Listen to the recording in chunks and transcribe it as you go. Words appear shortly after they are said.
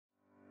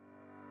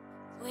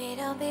We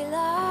don't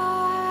belong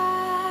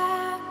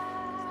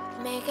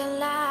making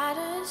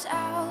ladders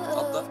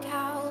out of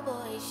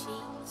cowboy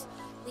sheets.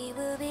 We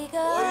will be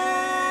gone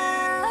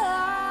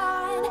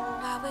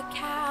while we're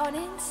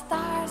counting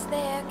stars,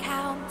 they're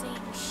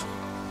counting sheep.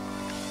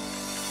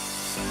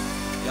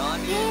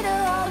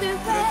 Neither all the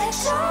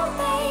rest don't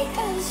make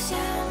a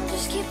sound.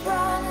 Just keep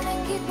running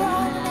and keep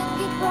running and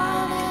keep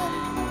running.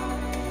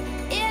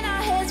 In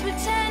our heads we're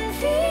 10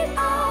 feet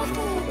off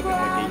the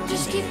ground.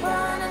 Just keep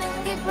running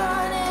and keep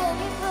running,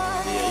 keep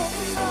running,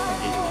 keep running.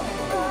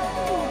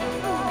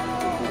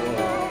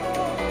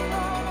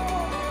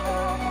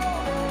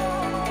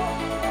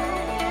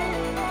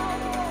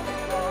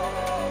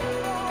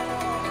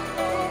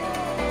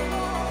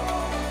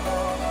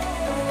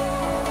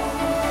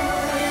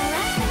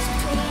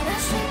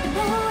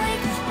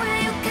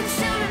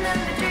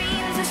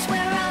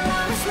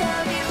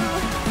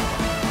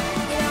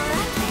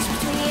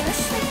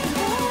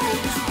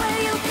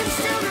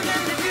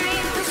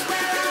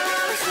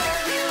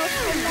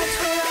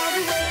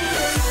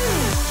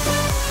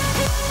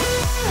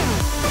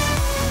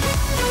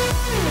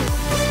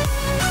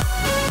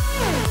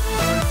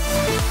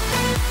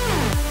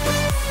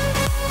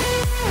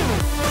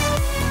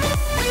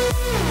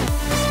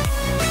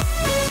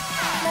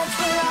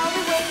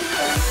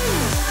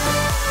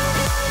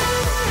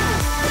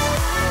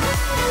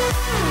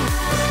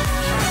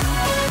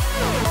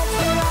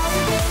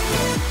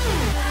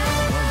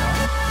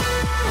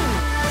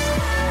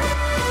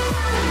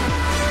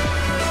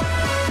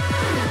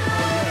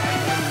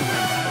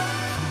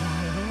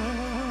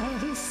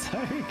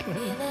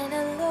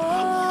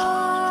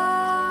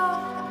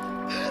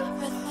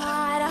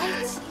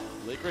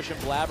 And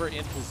Blabber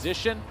in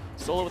position.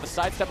 Solo with a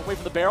sidestep away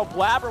from the barrel.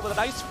 Blabber with a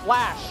nice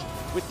flash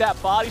with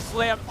that body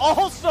slam.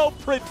 Also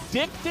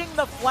predicting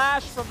the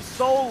flash from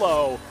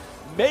Solo.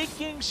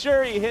 Making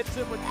sure he hits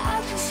him with...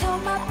 I just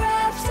hold my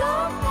breath,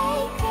 don't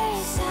make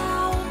a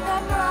sound.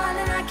 I'm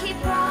running, I keep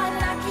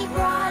running, I keep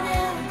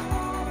running.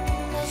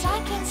 'Cause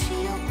I can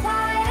see you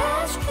quite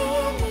as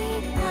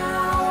clearly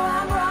now.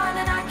 I'm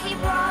running, I keep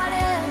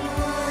running.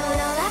 You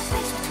know that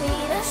space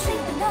between us,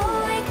 sleep and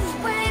awake,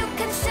 where you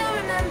can still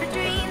remember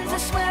dreams. I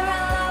swear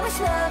I'll always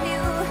love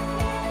you.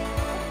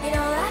 You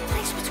know that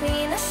place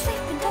between us,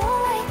 sleep and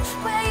awake,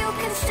 where you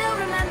can still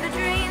remember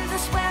dreams. I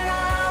swear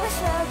I'll always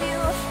love you,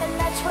 and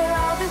that's where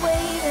I'll be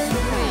waiting.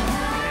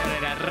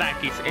 Era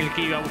Rakis el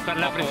que iba a buscar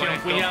la presión.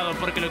 Cuidado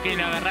porque lo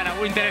quieren agarrar a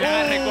Winter, el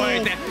agarre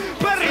cohete.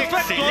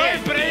 Perfecto el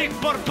predict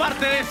por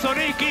parte de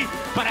Soniki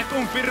para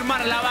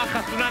confirmar la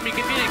baja Tsunami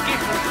que tiene que...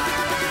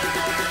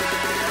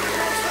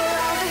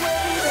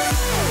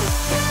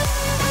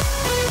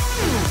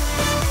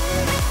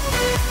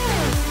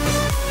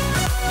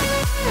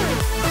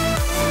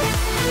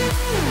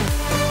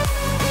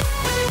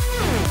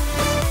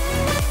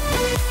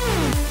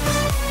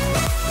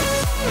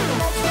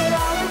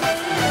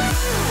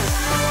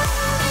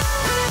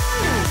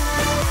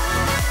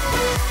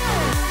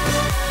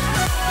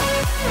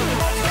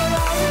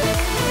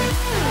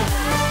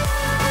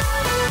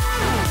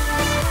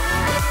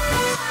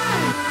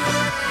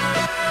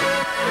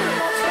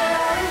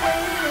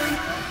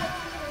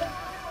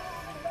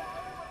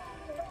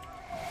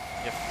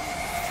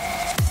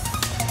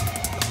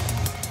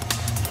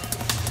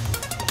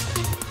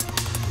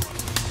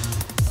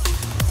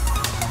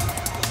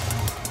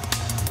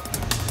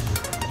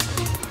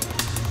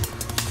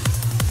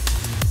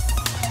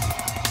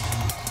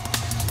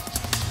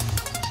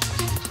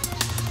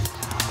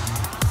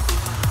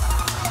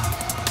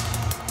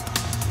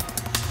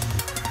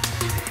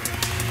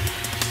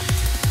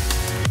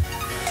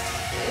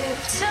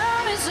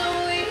 Time is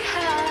all we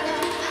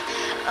have.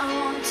 I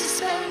want to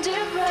spend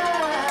it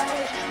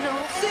right. No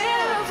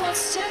fear of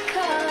what's to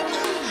come.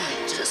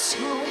 Just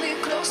hold me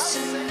close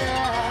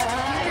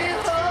tonight. It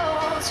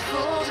holds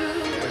for you.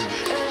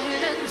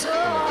 Evident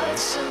door,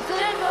 it's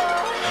something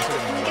more. We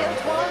can get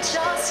one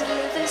chance to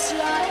live this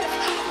life.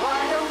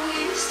 Why are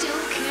we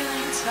still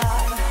killing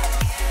time?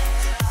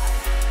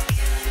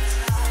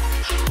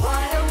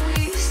 Why are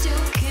we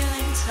still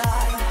killing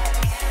time?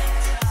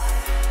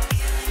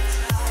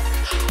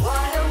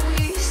 Why are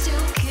we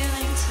still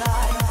killing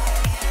time?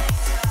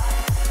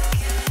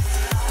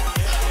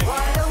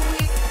 Why are we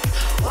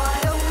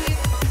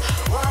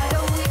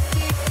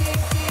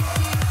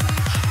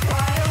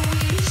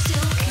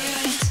still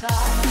killing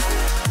time?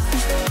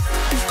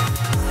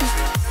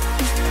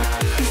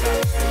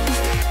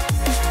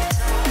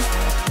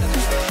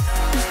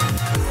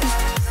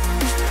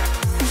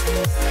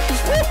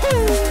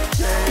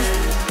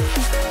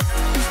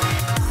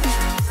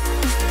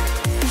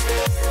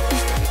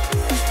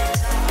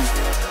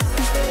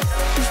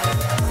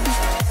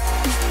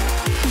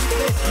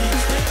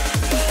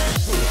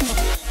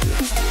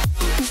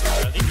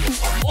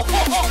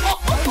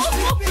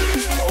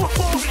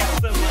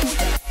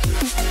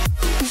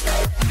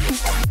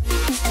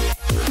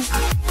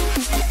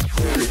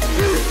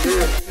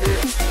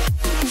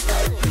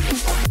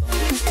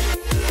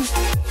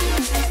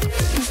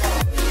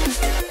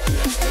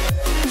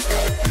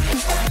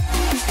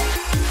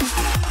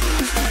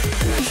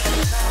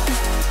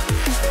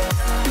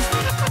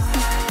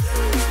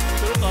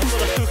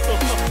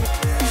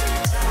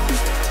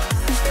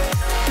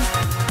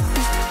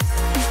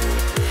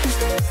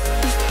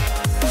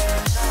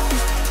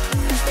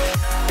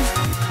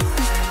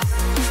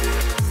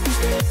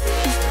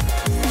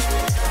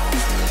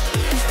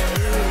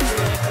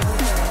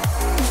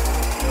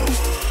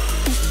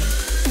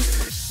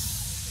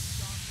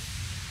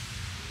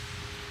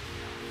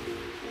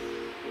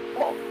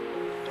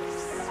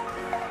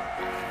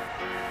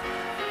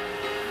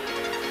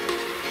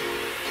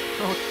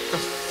 If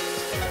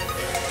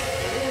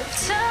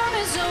time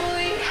is all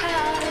we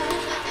have,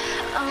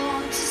 I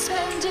want to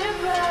spend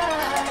it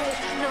right.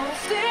 No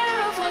fear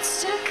of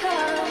what's to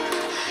come,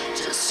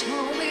 just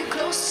hold me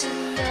close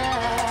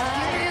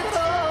tonight.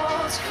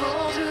 Thoughts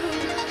pull through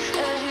a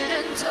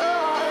hidden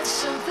door,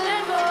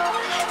 something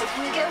more. If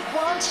we get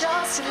one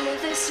chance to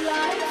live this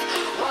life,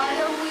 why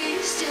are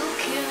we still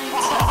killing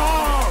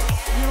time?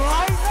 You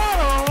like that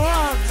or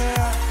what,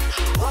 man?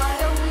 Why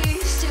are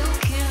we still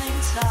killing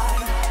time?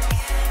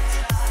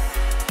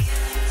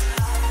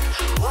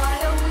 Why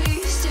are we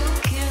still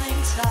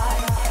killing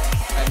time?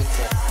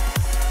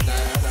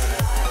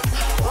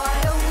 Why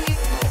are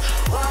we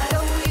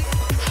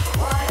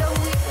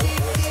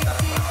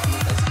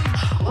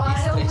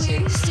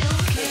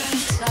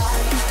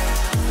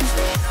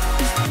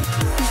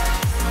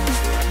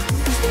still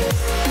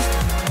killing time?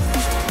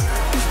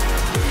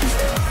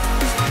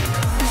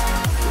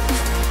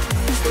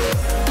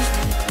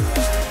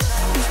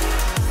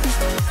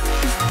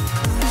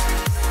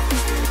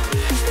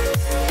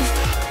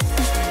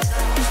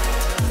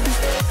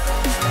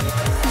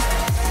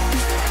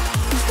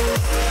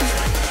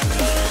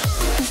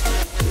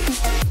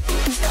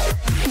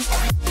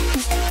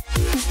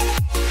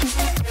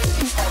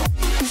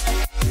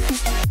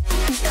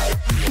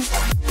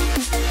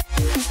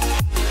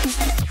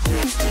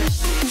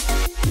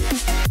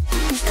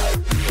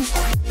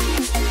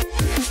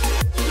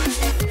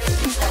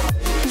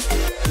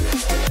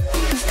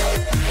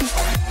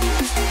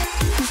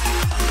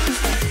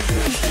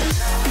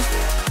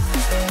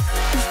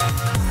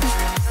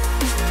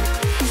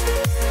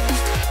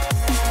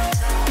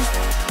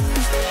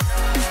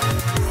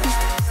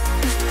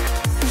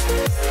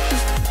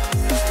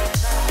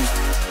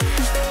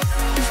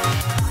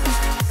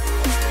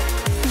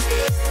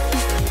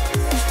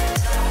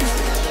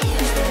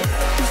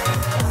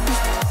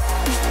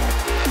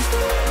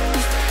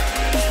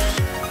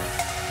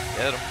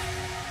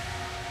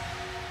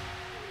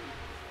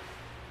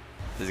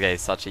 This guy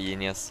is such a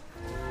genius.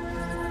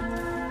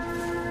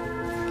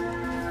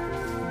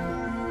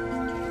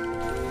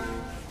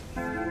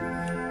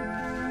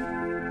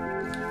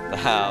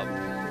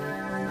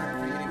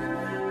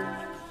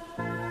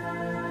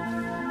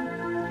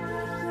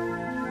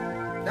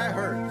 That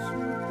hurts.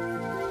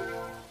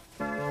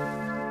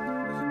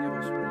 Doesn't give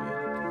us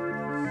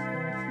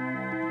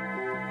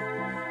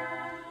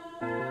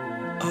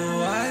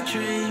Oh, I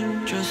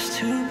dream just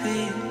to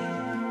be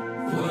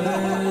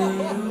where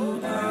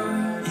you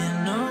are,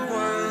 in a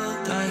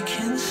world I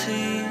can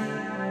see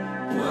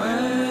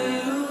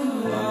where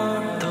you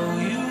are, though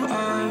you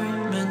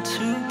are meant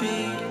to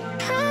be.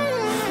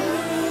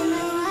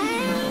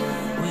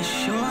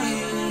 Wish you're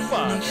here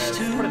next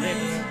to me.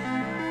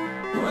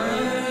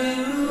 Where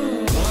you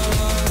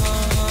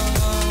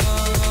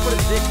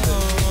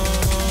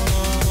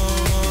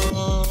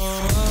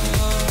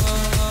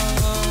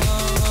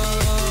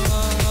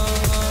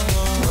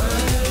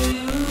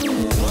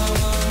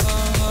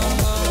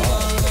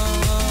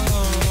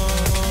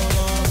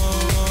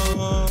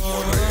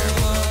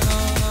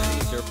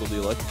The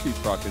electric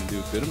proc gonna do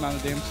a good amount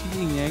of damage to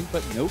Yin Yang,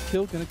 but no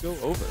kill gonna go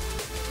over.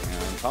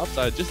 And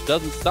topside just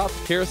doesn't stop.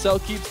 The carousel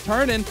keeps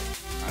turning.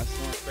 Ice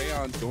Snort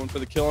Crayon going for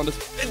the kill on this.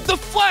 The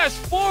flash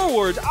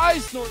forward!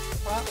 Ice Snort.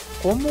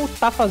 Como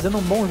tá fazendo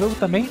um bom jogo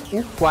também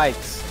o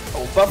Quikes.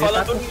 Opa,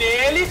 falando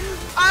nele,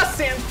 a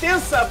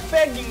sentença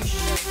pega em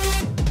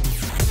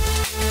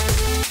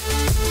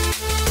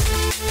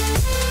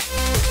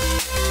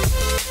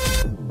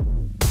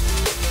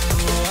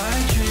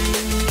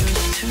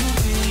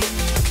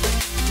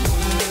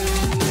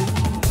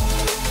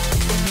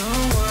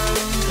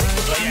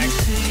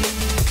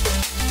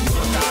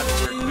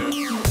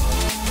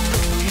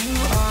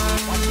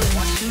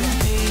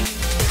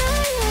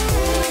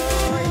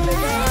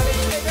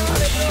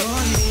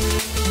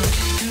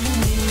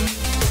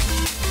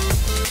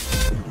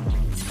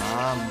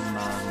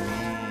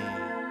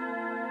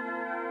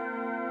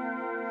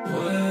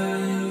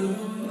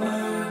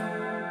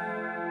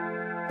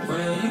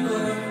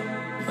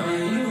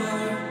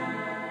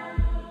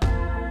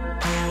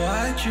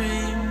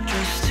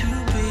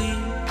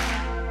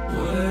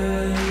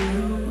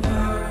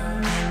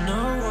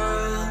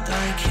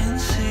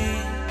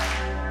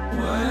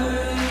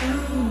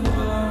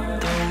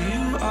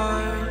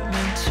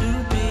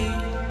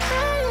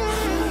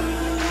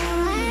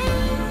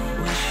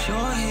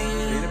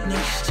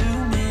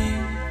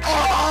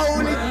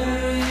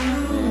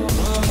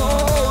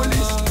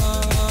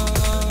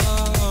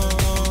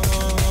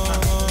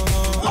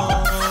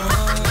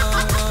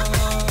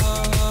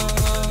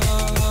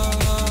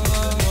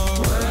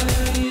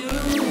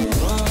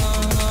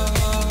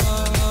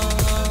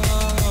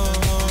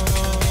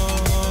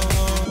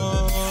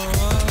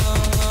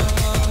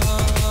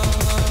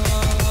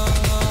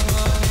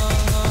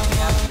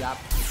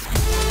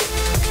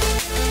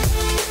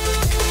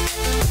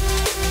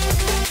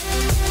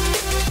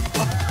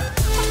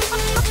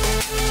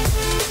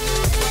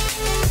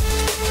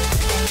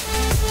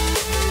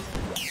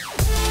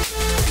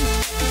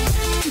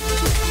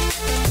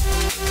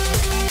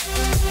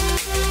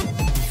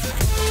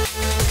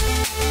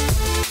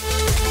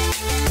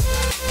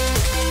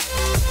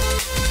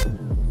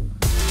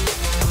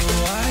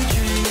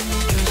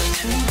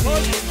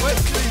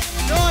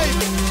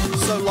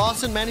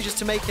manages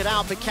to make it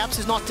out, but Caps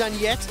is not done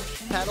yet.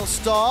 Paddle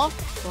Star,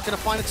 not going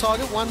to find a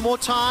target. One more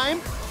time.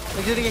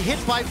 They're getting a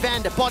hit by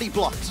Vander, body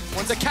blocked.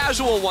 One's a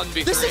casual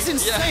 1v3. This is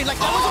insane. Like,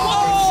 that was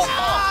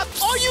a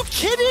 1v3. Are you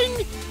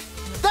kidding?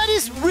 That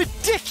is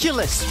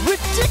ridiculous.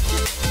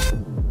 Ridiculous.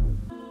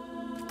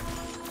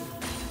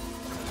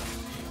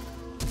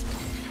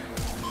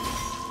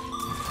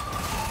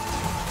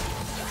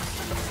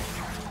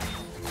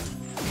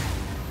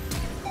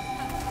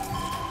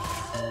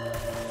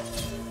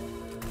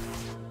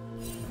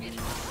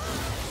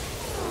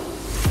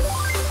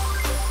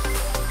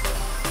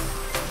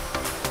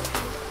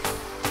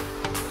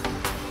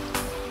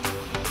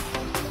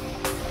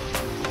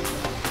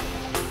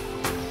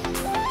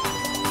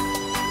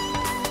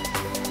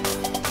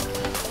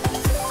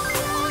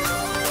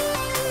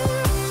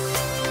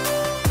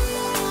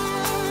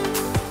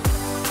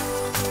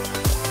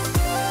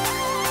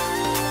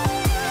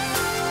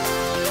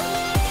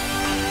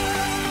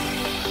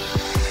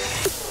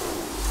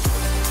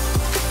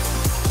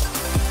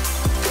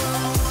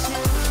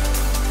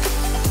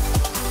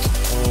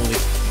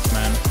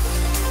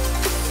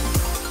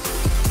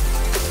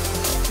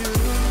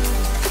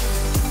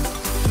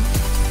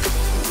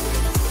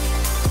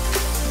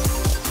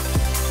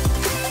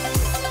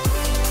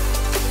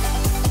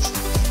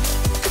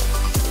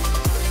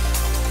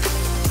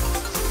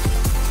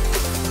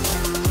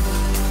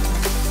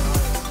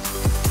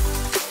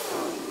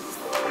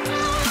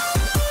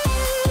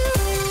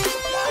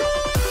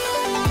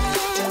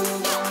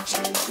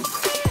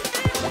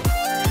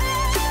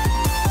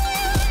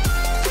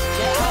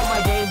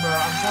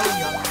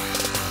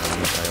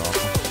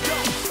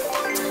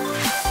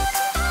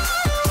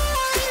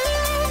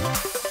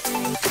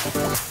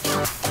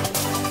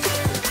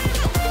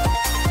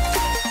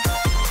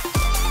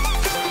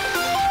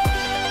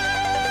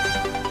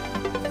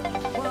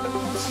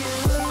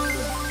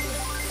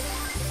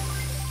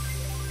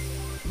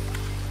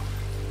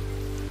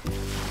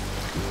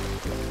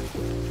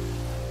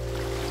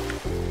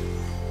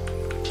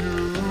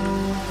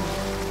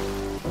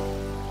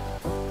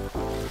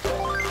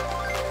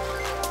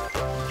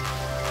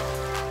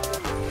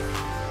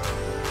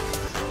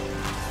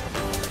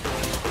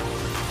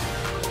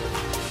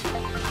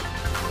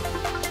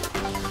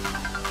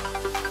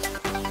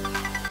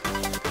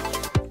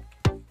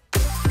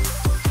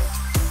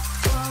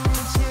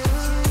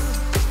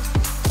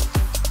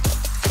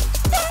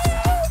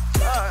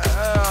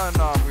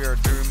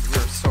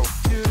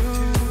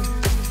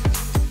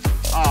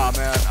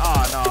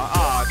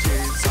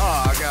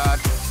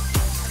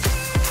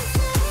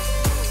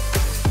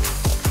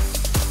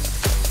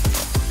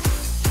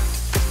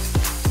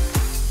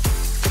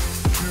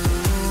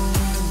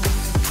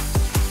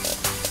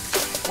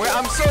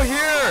 I'm still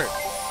here!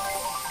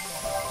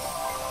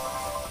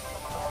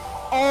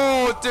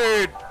 Oh,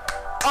 dude!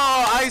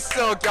 Oh, I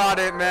still got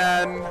it,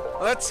 man.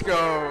 Let's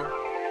go.